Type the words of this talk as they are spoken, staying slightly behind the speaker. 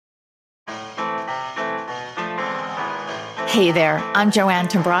Hey there, I'm Joanne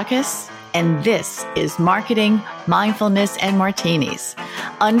Tambrakis, and this is Marketing, Mindfulness, and Martinis.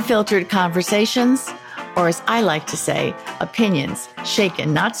 Unfiltered conversations, or as I like to say, opinions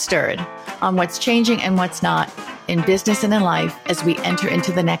shaken, not stirred, on what's changing and what's not in business and in life as we enter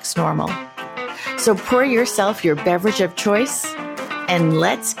into the next normal. So pour yourself your beverage of choice, and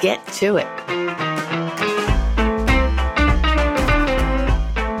let's get to it.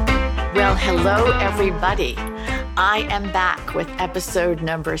 Well, hello, everybody. I am back with episode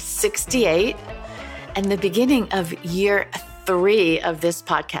number 68 and the beginning of year 3 of this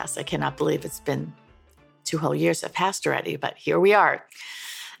podcast. I cannot believe it's been 2 whole years have passed already, but here we are.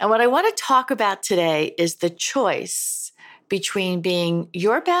 And what I want to talk about today is the choice between being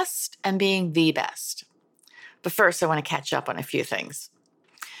your best and being the best. But first, I want to catch up on a few things.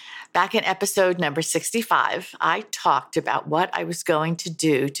 Back in episode number 65, I talked about what I was going to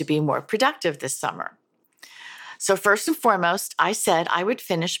do to be more productive this summer. So first and foremost, I said I would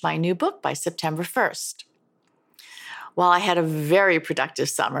finish my new book by September 1st. While I had a very productive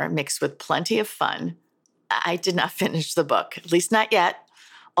summer mixed with plenty of fun, I did not finish the book, at least not yet,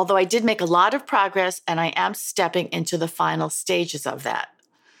 although I did make a lot of progress and I am stepping into the final stages of that.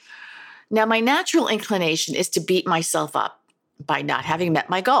 Now, my natural inclination is to beat myself up by not having met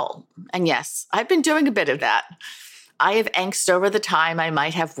my goal. And yes, I've been doing a bit of that. I have angst over the time I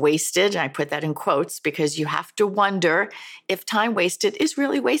might have wasted, and I put that in quotes because you have to wonder if time wasted is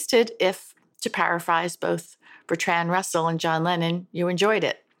really wasted if, to paraphrase both Bertrand Russell and John Lennon, you enjoyed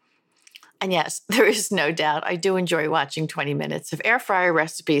it. And yes, there is no doubt I do enjoy watching 20 minutes of air fryer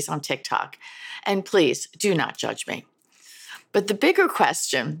recipes on TikTok. And please do not judge me. But the bigger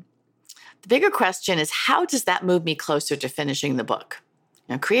question is, how does that move me closer to finishing the book?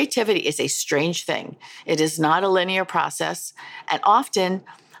 Now, creativity is a strange thing. It is not a linear process, and often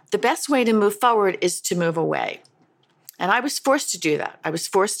the best way to move forward is to move away. And I was forced to do that. I was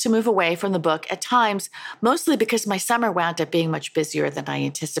forced to move away from the book at times, mostly because my summer wound up being much busier than I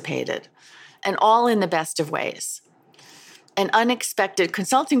anticipated, and all in the best of ways. An unexpected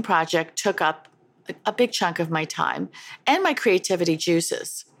consulting project took up a big chunk of my time and my creativity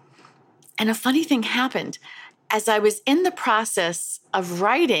juices. And a funny thing happened. As I was in the process of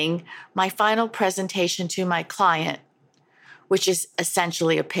writing my final presentation to my client, which is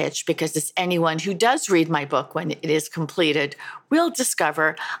essentially a pitch because as anyone who does read my book when it is completed will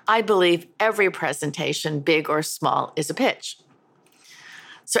discover, I believe every presentation, big or small, is a pitch.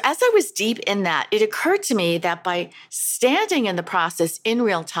 So as I was deep in that, it occurred to me that by standing in the process in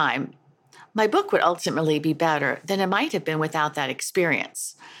real time, my book would ultimately be better than it might have been without that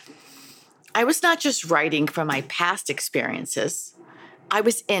experience. I was not just writing from my past experiences. I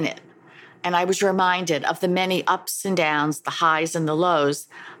was in it, and I was reminded of the many ups and downs, the highs and the lows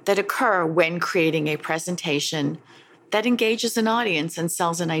that occur when creating a presentation that engages an audience and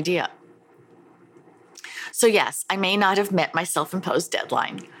sells an idea. So yes, I may not have met my self-imposed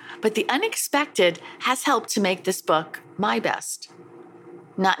deadline, but the unexpected has helped to make this book my best.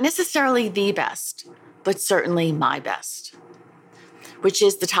 Not necessarily the best, but certainly my best, which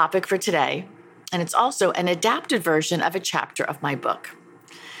is the topic for today, and it's also an adapted version of a chapter of my book.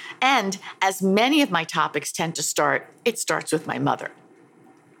 And as many of my topics tend to start, it starts with my mother.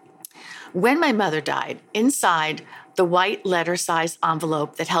 When my mother died, inside the white letter-sized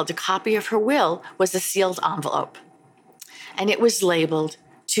envelope that held a copy of her will was a sealed envelope, and it was labeled,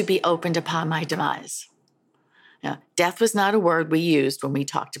 "To be opened upon my demise." Now, death was not a word we used when we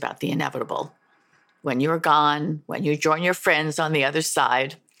talked about the inevitable. When you were gone, when you join your friends on the other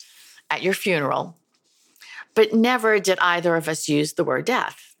side, at your funeral. But never did either of us use the word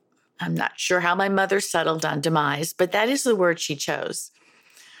death. I'm not sure how my mother settled on demise, but that is the word she chose.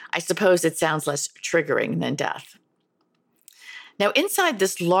 I suppose it sounds less triggering than death. Now, inside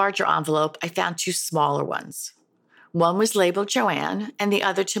this larger envelope, I found 2 smaller ones. One was labeled Joanne, and the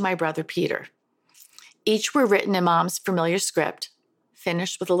other to my brother Peter. Each were written in Mom's familiar script,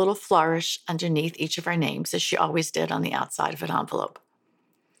 finished with a little flourish underneath each of our names, as she always did on the outside of an envelope.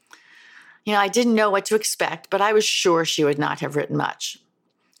 I didn't know what to expect, but I was sure she would not have written much.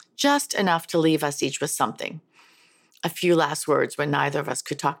 Just enough to leave us each with something. A few last words when neither of us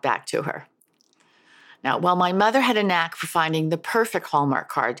could talk back to her. Now, while my mother had a knack for finding the perfect Hallmark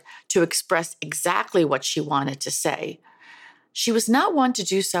card to express exactly what she wanted to say, she was not one to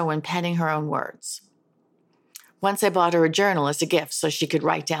do so when penning her own words. Once I bought her a journal as a gift so she could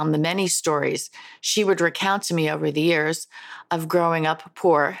write down the many stories she would recount to me over the years of growing up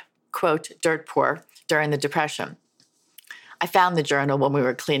poor, quote, dirt poor, during the Depression. I found the journal when we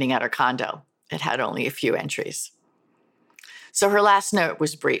were cleaning out her condo. It had only a few entries. So her last note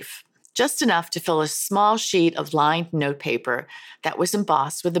was brief. just enough to fill a small sheet of lined notepaper that was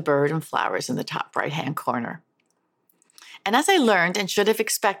embossed with a bird and flowers in the top right-hand corner. And as I learned and should have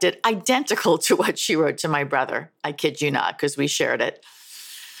expected, identical to what she wrote to my brother. I kid you not, because we shared it.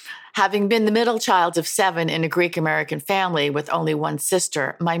 Having been the middle child of 7 in a Greek-American family with only one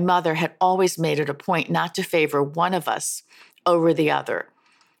sister, my mother had always made it a point not to favor one of us over the other,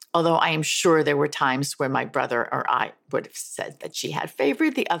 although I am sure there were times when my brother or I would have said that she had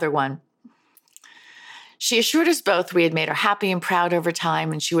favored the other one. She assured us both we had made her happy and proud over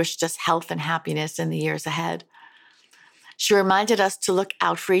time, and she wished us health and happiness in the years ahead. She reminded us to look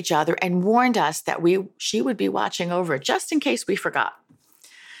out for each other and warned us that she would be watching over just in case we forgot.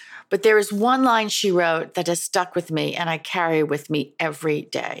 But there is one line she wrote that has stuck with me and I carry with me every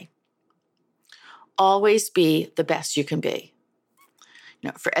day. Always be the best you can be.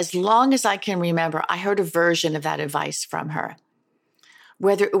 For as long as I can remember, I heard a version of that advice from her.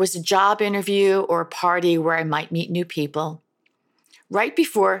 Whether it was a job interview or a party where I might meet new people, right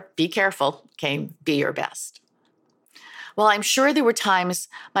before be careful came be your best. While I'm sure there were times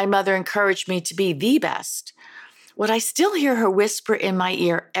my mother encouraged me to be the best, what I still hear her whisper in my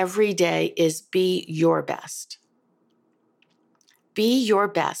ear every day is be your best. Be your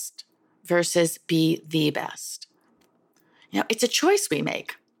best versus be the best. It's a choice we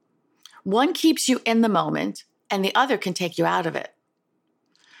make. One keeps you in the moment and the other can take you out of it.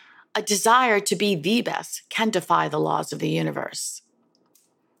 A desire to be the best can defy the laws of the universe.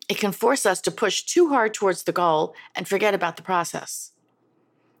 It can force us to push too hard towards the goal and forget about the process.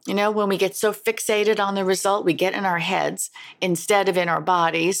 When we get so fixated on the result, we get in our heads instead of in our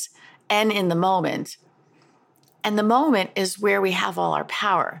bodies and in the moment. And the moment is where we have all our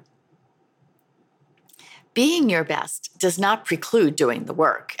power. Being your best does not preclude doing the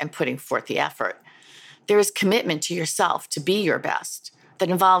work and putting forth the effort. There is commitment to yourself to be your best that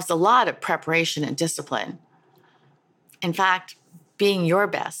involves a lot of preparation and discipline. In fact, being your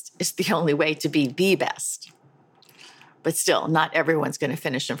best is the only way to be the best. But still, not everyone's going to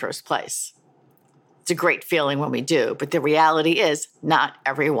finish in first place. It's a great feeling when we do, but the reality is not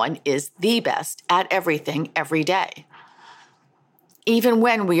everyone is the best at everything every day. Even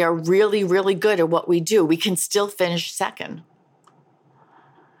when we are really, really good at what we do, we can still finish second.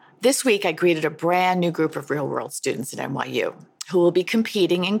 This week, I greeted a brand new group of real-world students at NYU who will be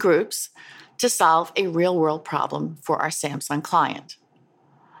competing in groups to solve a real-world problem for our Samsung client.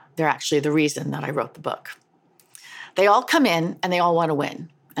 They're actually the reason that I wrote the book. They all come in and they all want to win,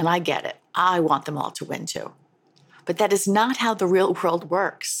 and I get it. I want them all to win too. But that is not how the real world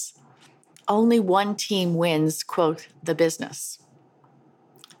works. Only one team wins, quote, the business.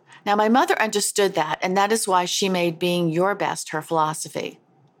 Now, my mother understood that, and that is why she made being your best her philosophy,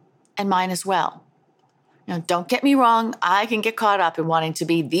 and mine as well. Don't get me wrong, I can get caught up in wanting to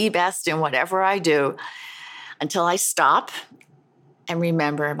be the best in whatever I do until I stop and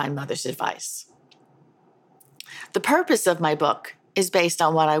remember my mother's advice. The purpose of my book is based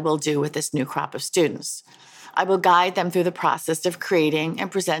on what I will do with this new crop of students. I will guide them through the process of creating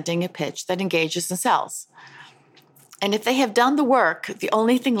and presenting a pitch that engages and sells. And if they have done the work, the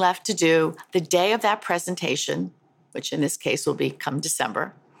only thing left to do the day of that presentation, which in this case will be come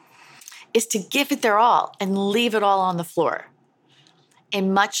December, is to give it their all and leave it all on the floor.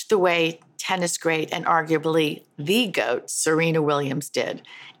 In much the way tennis great and arguably the GOAT, Serena Williams, did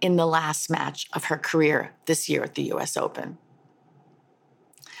in the last match of her career this year at the US Open.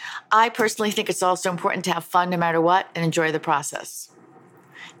 I personally think it's also important to have fun no matter what and enjoy the process.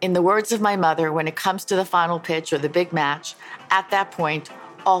 In the words of my mother, when it comes to the final pitch or the big match, at that point,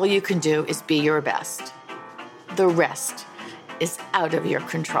 all you can do is be your best. The rest is out of your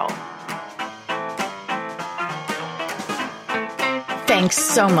control. Thanks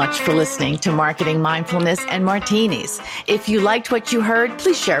so much for listening to Marketing Mindfulness and Martinis. If you liked what you heard,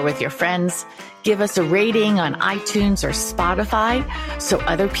 please share with your friends. Give us a rating on iTunes or Spotify so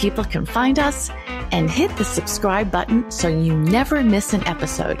other people can find us, and hit the subscribe button so you never miss an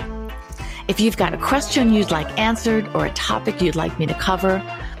episode. If you've got a question you'd like answered or a topic you'd like me to cover,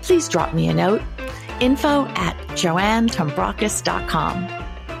 please drop me a note, info@joannetombrakis.com.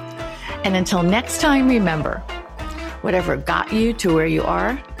 And until next time, remember, whatever got you to where you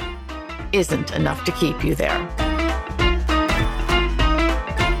are isn't enough to keep you there.